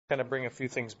kind of bring a few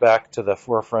things back to the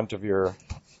forefront of your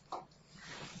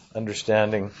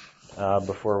understanding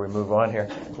before we move on here.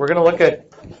 We're going to look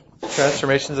at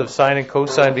transformations of sine and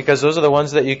cosine because those are the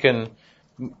ones that you can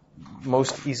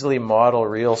most easily model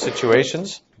real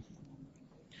situations.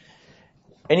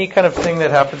 Any kind of thing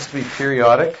that happens to be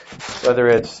periodic, whether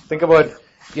it's, think about,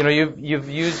 you've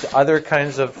used other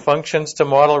kinds of functions to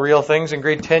model real things. In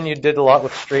grade 10, you did a lot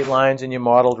with straight lines and you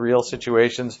modeled real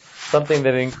situations, something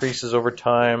that increases over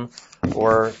time,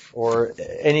 or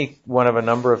any one of a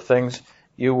number of things.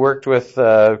 You worked with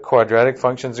quadratic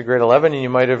functions in grade 11, and you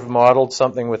might have modeled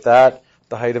something with that,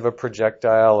 the height of a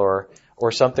projectile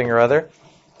or something or other.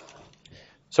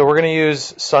 So we're going to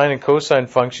use sine and cosine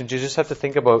functions. You just have to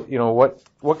think about,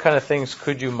 what kind of things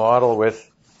could you model with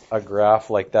a graph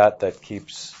like that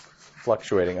keeps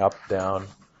fluctuating up, down.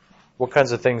 What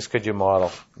kinds of things could you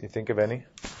model? You think of any?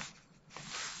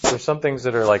 There's some things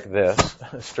that are like this,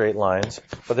 straight lines,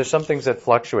 but there's some things that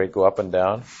fluctuate, go up and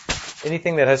down.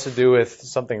 Anything that has to do with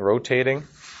something rotating,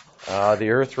 the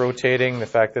Earth rotating, the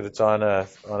fact that it's on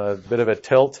a bit of a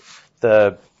tilt,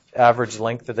 the average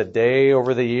length of the day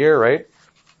over the year, right?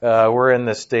 We're in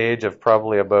the stage of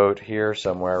probably about here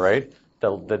somewhere, right?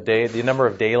 The number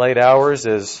of daylight hours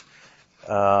is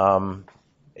 8 or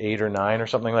 9 or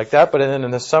something like that. But then in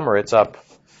the summer, it's up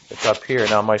here.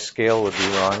 Now my scale would be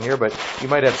wrong here, but you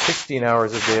might have 16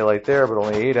 hours of daylight there, but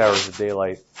only 8 hours of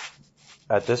daylight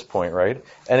at this point, right?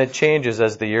 And it changes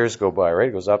as the years go by, right?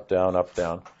 It goes up,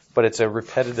 down, but it's a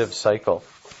repetitive cycle.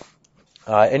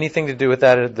 Anything to do with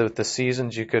that, the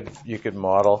seasons you could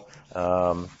model,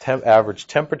 average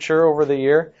temperature over the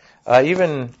year,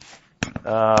 even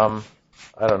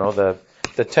I don't know,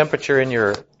 the temperature in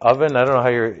your oven. I don't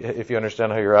know if you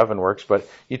understand how your oven works, but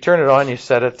you turn it on, you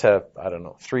set it to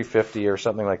 350 or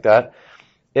something like that.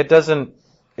 It doesn't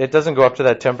go up to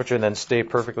that temperature and then stay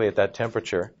perfectly at that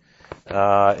temperature.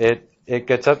 It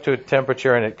gets up to a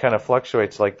temperature and it kind of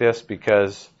fluctuates like this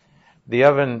because the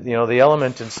oven, the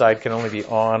element inside can only be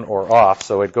on or off,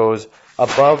 so it goes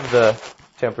above the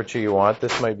temperature you want.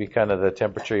 This might be kind of the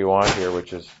temperature you want here,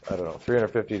 which is,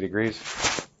 350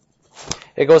 degrees.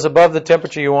 It goes above the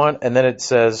temperature you want, and then it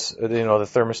says, the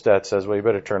thermostat says, well, you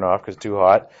better turn off because it's too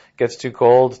hot. Gets too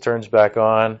cold, turns back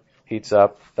on, heats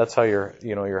up. That's how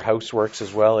your house works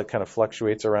as well. It kind of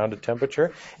fluctuates around a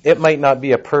temperature. It might not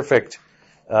be a perfect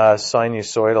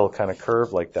sinusoidal kind of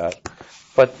curve like that.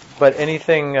 But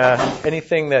anything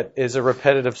that is a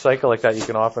repetitive cycle like that, you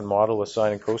can often model with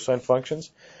sine and cosine functions.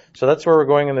 So that's where we're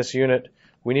going in this unit.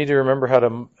 We need to remember how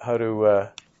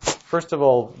to first of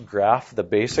all graph the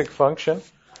basic function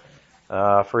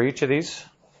for each of these.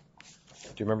 Do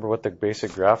you remember what the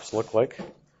basic graphs look like?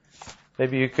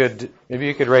 Maybe you could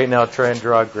right now try and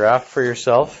draw a graph for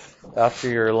yourself after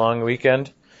your long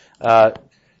weekend. Draw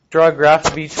a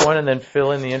graph of each one and then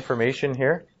fill in the information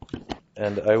here.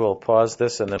 And I will pause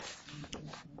this, and then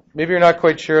maybe you're not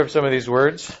quite sure of some of these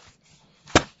words.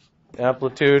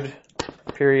 Amplitude,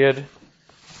 period.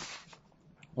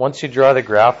 Once you draw the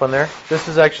graph on there, this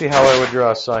is actually how I would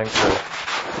draw a sine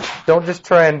curve. Don't just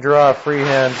try and draw a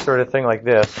freehand sort of thing like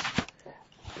this.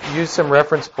 Use some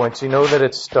reference points. You know that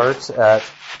it starts at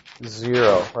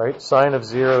 0, right? Sine of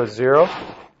 0 is 0.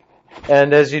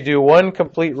 And as you do one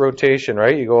complete rotation,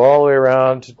 right, you go all the way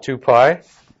around to 2 pi,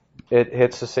 it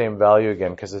hits the same value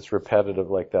again because it's repetitive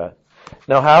like that.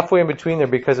 Now halfway in between there,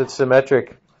 because it's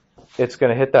symmetric, it's going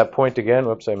to hit that point again.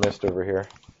 Whoops, I missed over here.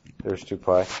 There's 2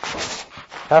 pi.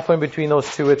 Halfway in between those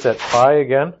two, it's at pi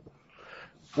again.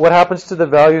 What happens to the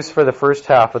values for the first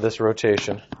half of this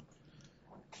rotation?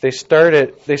 They start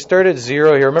at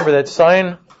 0 here. Remember that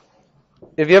sine,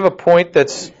 if you have a point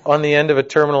that's on the end of a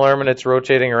terminal arm and it's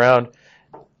rotating around,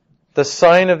 the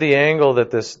sine of the angle that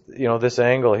this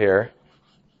angle here,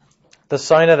 the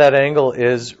sine of that angle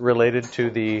is related to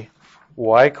the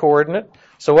y-coordinate.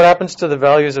 So what happens to the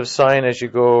values of sine as you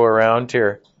go around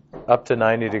here up to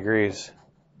 90 degrees?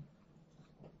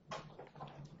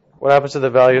 What happens to the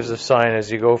values of sine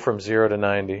as you go from 0 to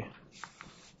 90?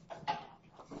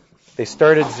 They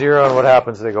start at 0, and what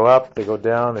happens? They go up, they go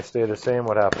down, they stay the same.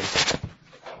 What happens?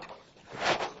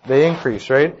 They increase,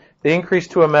 right? They increase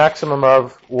to a maximum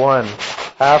of 1,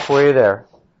 halfway there.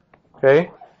 Okay?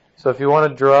 So if you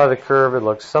want to draw the curve, it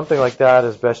looks something like that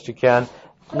as best you can.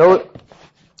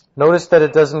 Notice that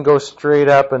it doesn't go straight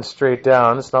up and straight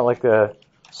down. It's not like a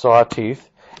saw teeth.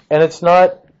 And it's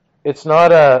not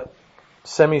a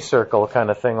semicircle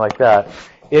kind of thing like that.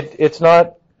 It's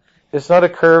not a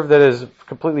curve that is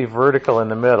completely vertical in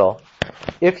the middle.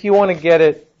 If you want to get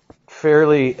it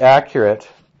fairly accurate,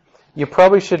 you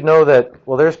probably should know that,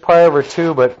 well, there's pi over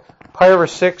 2, but pi over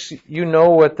 6, you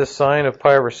know what the sine of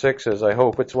pi over 6 is, I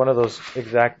hope. It's one of those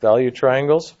exact value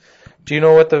triangles. Do you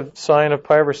know what the sine of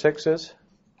pi over 6 is?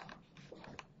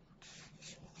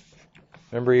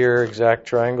 Remember your exact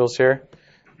triangles here?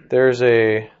 There's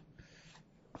a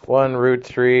 1 root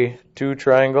 3, 2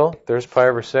 triangle. There's pi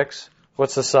over 6.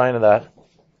 What's the sine of that?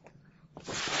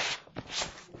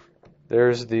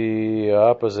 There's the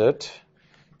opposite.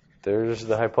 There's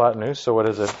the hypotenuse. So what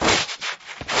is it?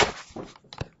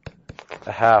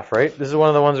 A half, right? This is one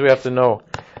of the ones we have to know.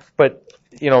 But,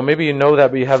 maybe you know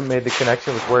that, but you haven't made the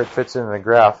connection with where it fits in the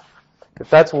graph. If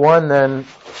that's 1, then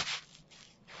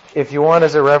if you want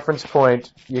as a reference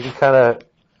point, you can kind of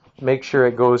make sure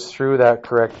it goes through that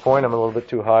correct point. I'm a little bit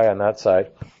too high on that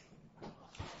side.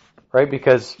 Right?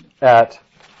 Because at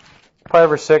pi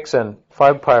over 6 and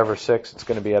 5 pi over 6, it's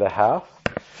going to be at a half.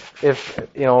 If,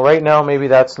 right now maybe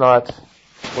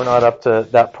we're not up to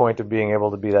that point of being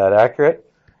able to be that accurate,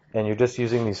 and you're just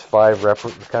using these 5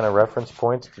 kind of reference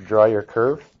points to draw your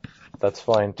curve, that's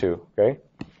fine too, okay?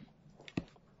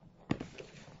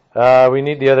 We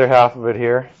need the other half of it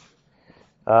here.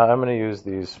 I'm going to use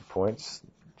these points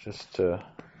just to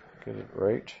get it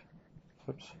right.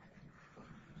 Oops.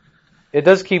 It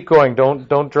does keep going.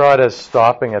 Don't draw it as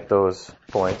stopping at those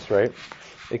points, right?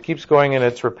 It keeps going and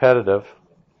it's repetitive.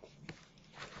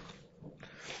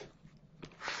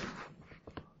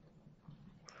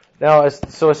 Now,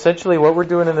 so essentially what we're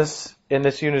doing in this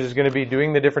unit is going to be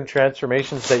doing the different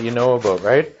transformations that you know about,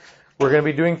 right? We're going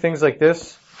to be doing things like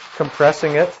this,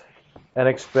 compressing it and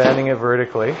expanding it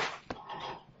vertically.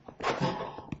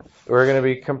 We're going to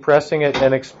be compressing it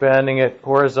and expanding it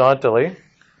horizontally.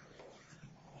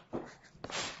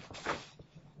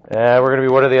 And we're going to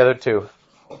be, what are the other two?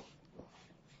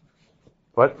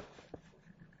 What?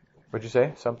 What'd you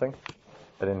say? Something?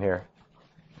 I didn't hear.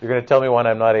 You're going to tell me one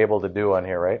I'm not able to do on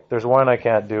here, right? There's one I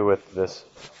can't do with this.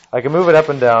 I can move it up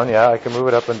and down, yeah, I can move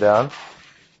it up and down.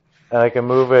 And I can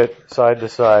move it side to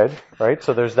side, right?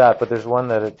 So there's that, but there's one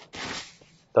that it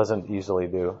doesn't easily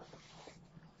do.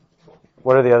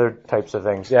 What are the other types of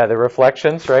things? Yeah, the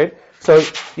reflections, right? So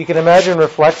you can imagine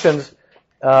reflections.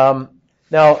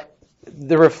 Now,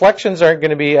 the reflections aren't going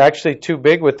to be actually too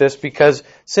big with this because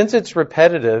since it's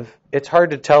repetitive, it's hard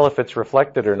to tell if it's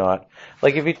reflected or not.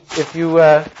 Like if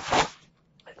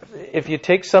you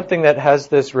take something that has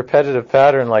this repetitive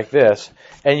pattern like this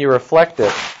and you reflect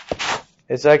it,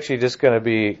 it's actually just going to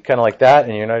be kind of like that,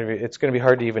 and it's going to be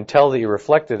hard to even tell that you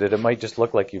reflected it. It might just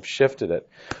look like you've shifted it.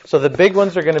 So the big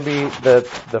ones are going to be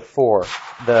the 4,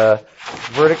 the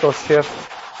vertical shift,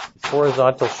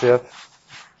 horizontal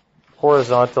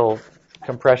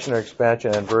compression or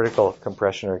expansion, and vertical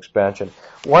compression or expansion.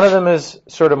 One of them is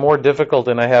sort of more difficult,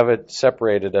 and I have it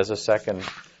separated as a second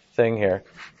thing here.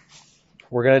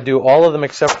 We're going to do all of them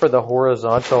except for the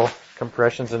horizontal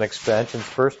compressions and expansions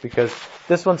first, because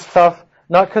this one's tough,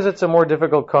 not because it's a more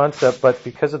difficult concept, but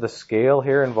because of the scale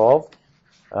here involved.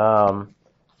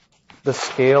 The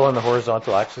scale on the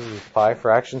horizontal axis is pi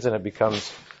fractions, and it becomes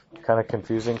kind of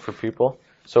confusing for people.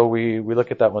 So we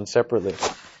look at that one separately.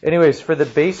 Anyways, for the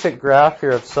basic graph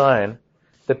here of sine,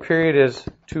 the period is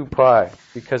 2 pi,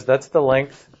 because that's the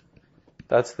length,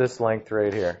 that's this length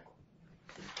right here.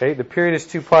 Okay, the period is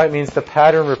 2 pi. It means the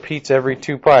pattern repeats every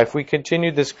 2 pi. If we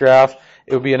continued this graph,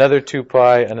 it would be another 2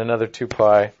 pi and another 2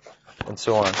 pi, and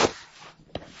so on.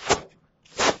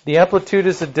 The amplitude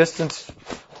is the distance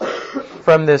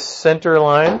from this center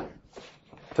line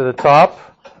to the top,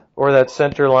 or that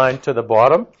center line to the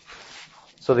bottom.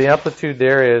 So the amplitude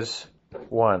there is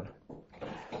 1.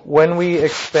 When we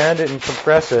expand it and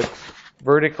compress it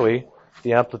vertically,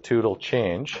 the amplitude will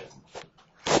change.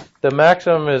 The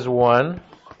maximum is 1.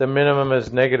 The minimum is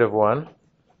 -1.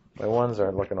 My ones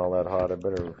aren't looking all that hot. I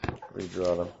better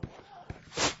redraw them.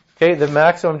 Okay, the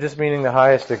maximum just meaning the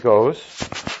highest it goes.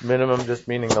 Minimum just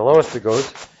meaning the lowest it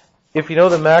goes. If you know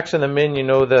the max and the min, you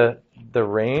know the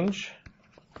range.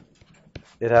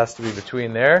 It has to be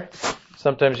between there.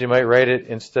 Sometimes you might write it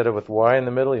instead of with y in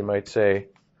the middle. You might say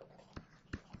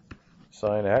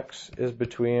sine x is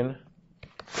between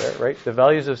there, right? The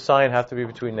values of sine have to be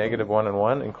between -1 and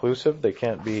 1, inclusive. They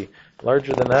can't be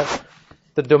larger than that.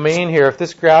 The domain here, if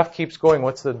this graph keeps going,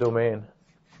 what's the domain?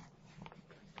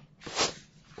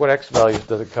 What x values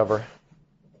does it cover?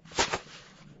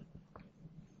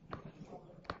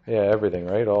 Yeah, everything,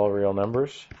 right? All real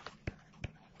numbers.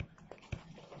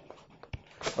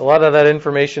 A lot of that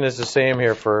information is the same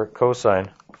here for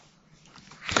cosine.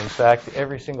 In fact,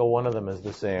 every single one of them is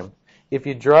the same. If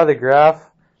you draw the graph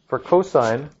for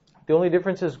cosine, the only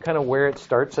difference is kind of where it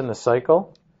starts in the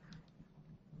cycle.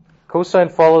 Cosine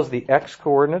follows the x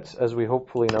coordinates, as we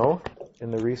hopefully know,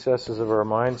 in the recesses of our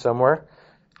mind somewhere.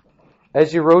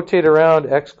 As you rotate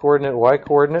around x coordinate, y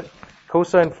coordinate,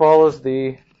 cosine follows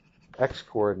the x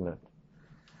coordinate.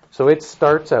 So it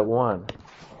starts at 1.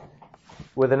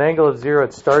 With an angle of 0,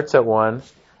 it starts at 1.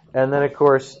 And then, of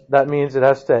course, that means it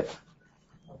has to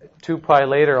 2 pi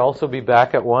later also be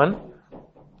back at 1.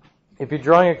 If you're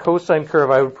drawing a cosine curve,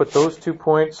 I would put those 2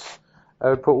 points, I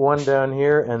would put one down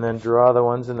here and then draw the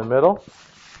ones in the middle.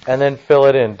 And then fill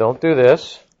it in. Don't do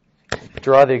this.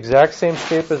 Draw the exact same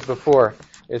shape as before.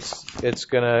 It's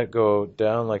going to go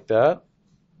down like that,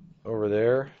 over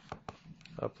there,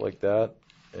 up like that,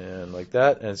 and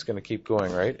it's going to keep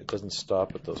going, right? It doesn't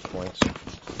stop at those points.